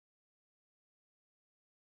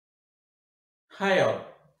Hi all.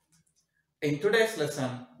 In today's lesson,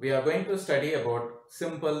 we are going to study about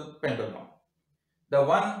simple pendulum. The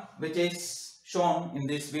one which is shown in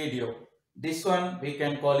this video, this one we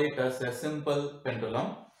can call it as a simple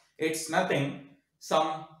pendulum. It's nothing,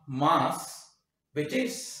 some mass which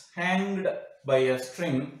is hanged by a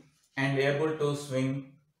string and able to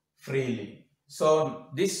swing freely. So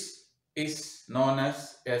this is known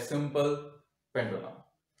as a simple pendulum.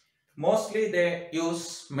 Mostly they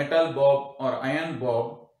use metal bob or iron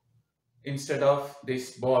bob instead of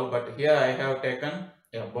this ball, but here I have taken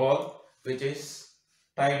a ball which is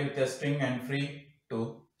tied with a string and free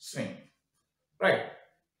to swing. Right.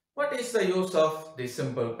 What is the use of this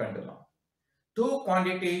simple pendulum? Two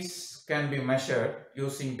quantities can be measured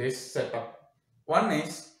using this setup. One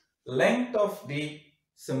is length of the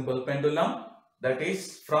simple pendulum, that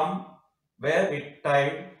is from where it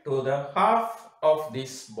tied to the half of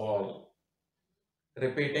this ball.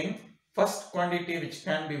 Repeating, first quantity which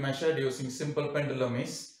can be measured using simple pendulum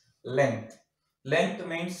is length. Length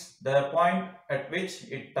means the point at which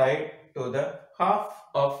it tied to the half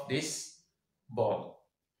of this ball.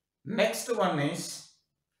 Next one is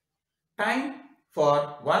time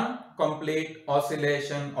for one complete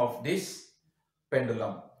oscillation of this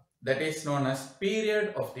pendulum. That is known as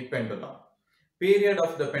period of the pendulum. Period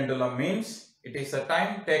of the pendulum means it is a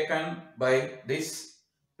time taken by this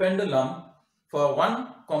pendulum for one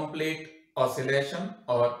complete oscillation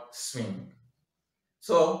or swing.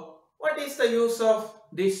 So, what is the use of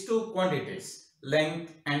these two quantities,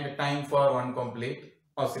 length and time for one complete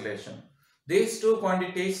oscillation? These two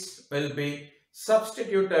quantities will be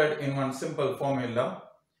substituted in one simple formula,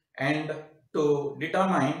 and to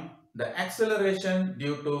determine the acceleration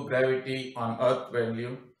due to gravity on earth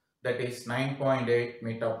value, that is 9.8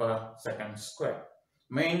 meter per second square.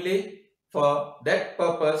 Mainly for that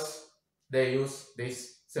purpose they use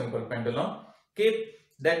this simple pendulum. Keep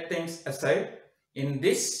that things aside. In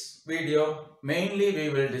this video mainly we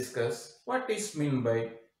will discuss what is meant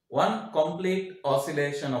by one complete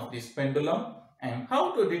oscillation of this pendulum and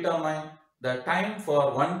how to determine the time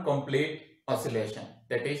for one complete oscillation,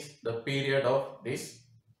 that is the period of this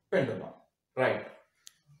pendulum. Right.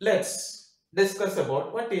 Let's discuss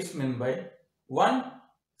about what is meant by one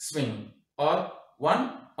swing or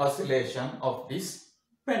one oscillation of this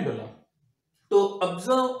pendulum. To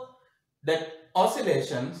observe that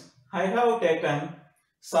oscillations, I have taken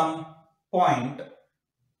some point.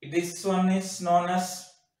 This one is known as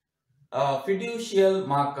fiducial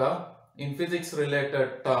marker in physics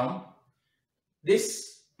related term.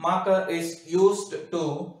 This marker is used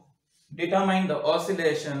to determine the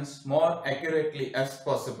oscillations more accurately as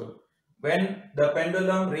possible. When the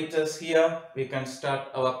pendulum reaches here, we can start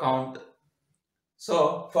our count.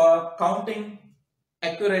 So for counting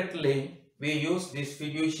accurately, we use this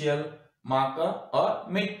fiducial marker or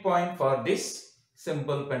midpoint for this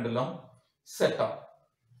simple pendulum setup.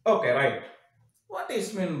 Okay, right. What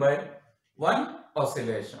is meant by one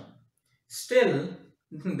oscillation? Still,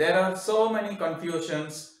 there are so many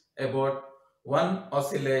confusions about one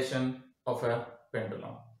oscillation of a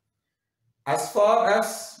pendulum. As far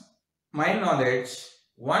as my knowledge,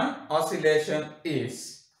 one oscillation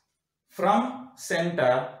is from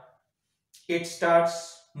center, it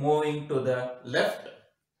starts moving to the left,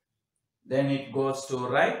 then it goes to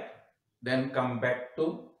right, then come back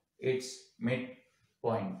to its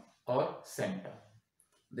midpoint or center.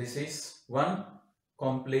 This is one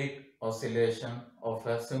complete oscillation of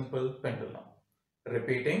a simple pendulum.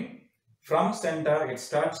 Repeating, from center it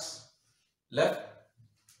starts left,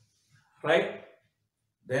 right,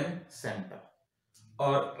 then center,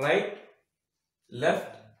 or right,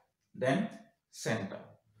 left, then center.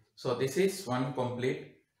 So this is one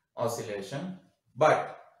complete oscillation.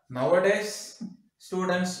 But nowadays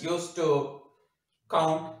students used to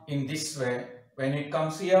count in this way. When it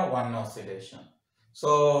comes here, one oscillation.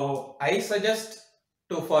 So I suggest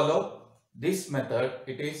to follow this method.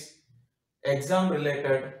 It is exam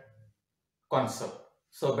related concept.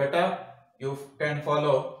 So better you can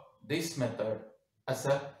follow this method as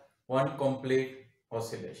a one complete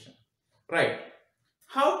oscillation. Right.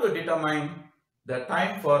 How to determine the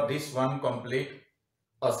time for this one complete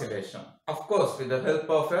oscillation? Of course, with the help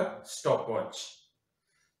of a stopwatch.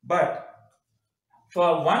 But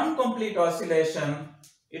for one complete oscillation,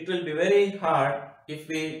 it will be very hard if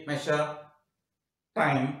we measure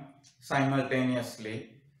time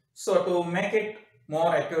simultaneously. So to make it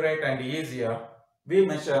more accurate and easier, we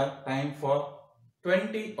measure time for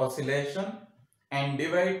 20 oscillation and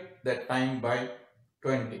divide that time by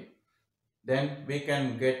 20. Then we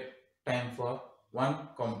can get time for one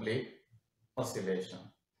complete oscillation.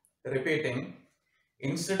 Repeating,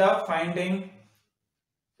 instead of finding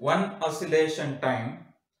 1 oscillation time,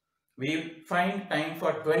 we find time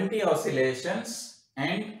for 20 oscillations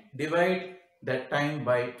and divide that time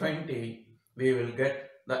by 20, we will get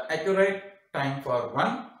the accurate time for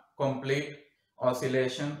 1 complete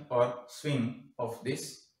oscillation or swing of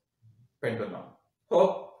this pendulum.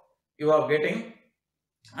 Hope you are getting.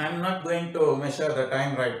 I am not going to measure the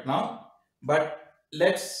time right now, but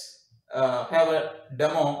let's have a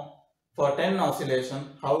demo for 10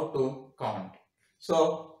 oscillation how to count.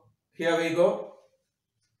 So here we go.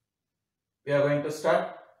 We are going to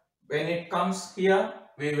start. When it comes here,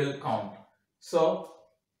 we will count. So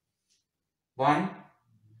 1,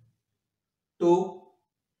 2,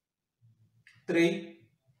 3,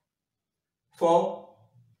 4,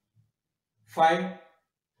 5,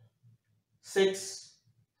 6,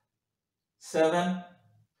 7,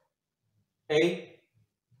 8,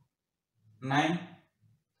 9,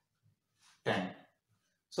 10.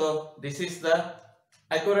 So this is the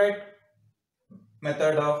accurate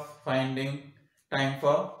method of finding time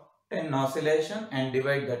for 10 oscillation and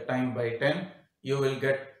divide the time by 10. You will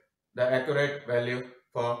get the accurate value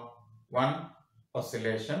for 1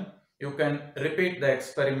 oscillation. You can repeat the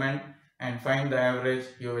experiment and find the average.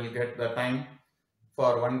 You will get the time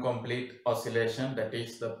for 1 complete oscillation, that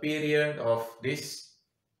is the period of this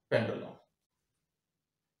pendulum.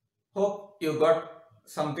 Hope you got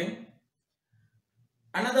something.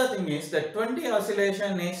 Another thing is that 20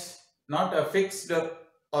 oscillation is not a fixed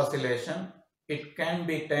oscillation. It can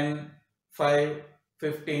be 10, 5,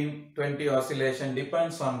 15, 20 oscillation,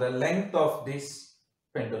 depends on the length of this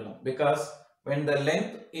pendulum, because when the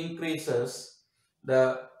length increases,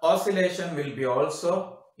 the oscillation will be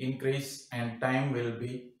also increase and time will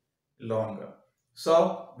be longer.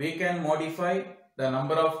 So we can modify the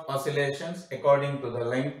number of oscillations according to the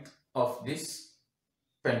length of this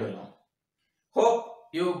pendulum. Hope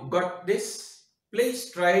you got this.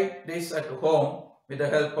 Please try this at home with the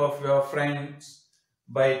help of your friends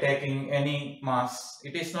by taking any mass.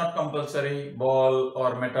 It is not compulsory, ball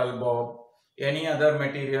or metal bob. Any other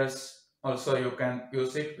materials also you can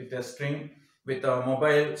use it with a string. With a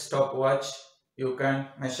mobile stopwatch, you can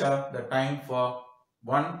measure the time for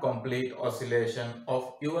 1 complete oscillation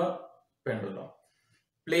of your pendulum.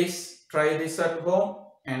 Please try this at home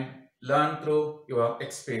and learn through your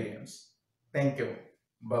experience. Thank you.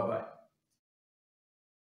 Bye-bye.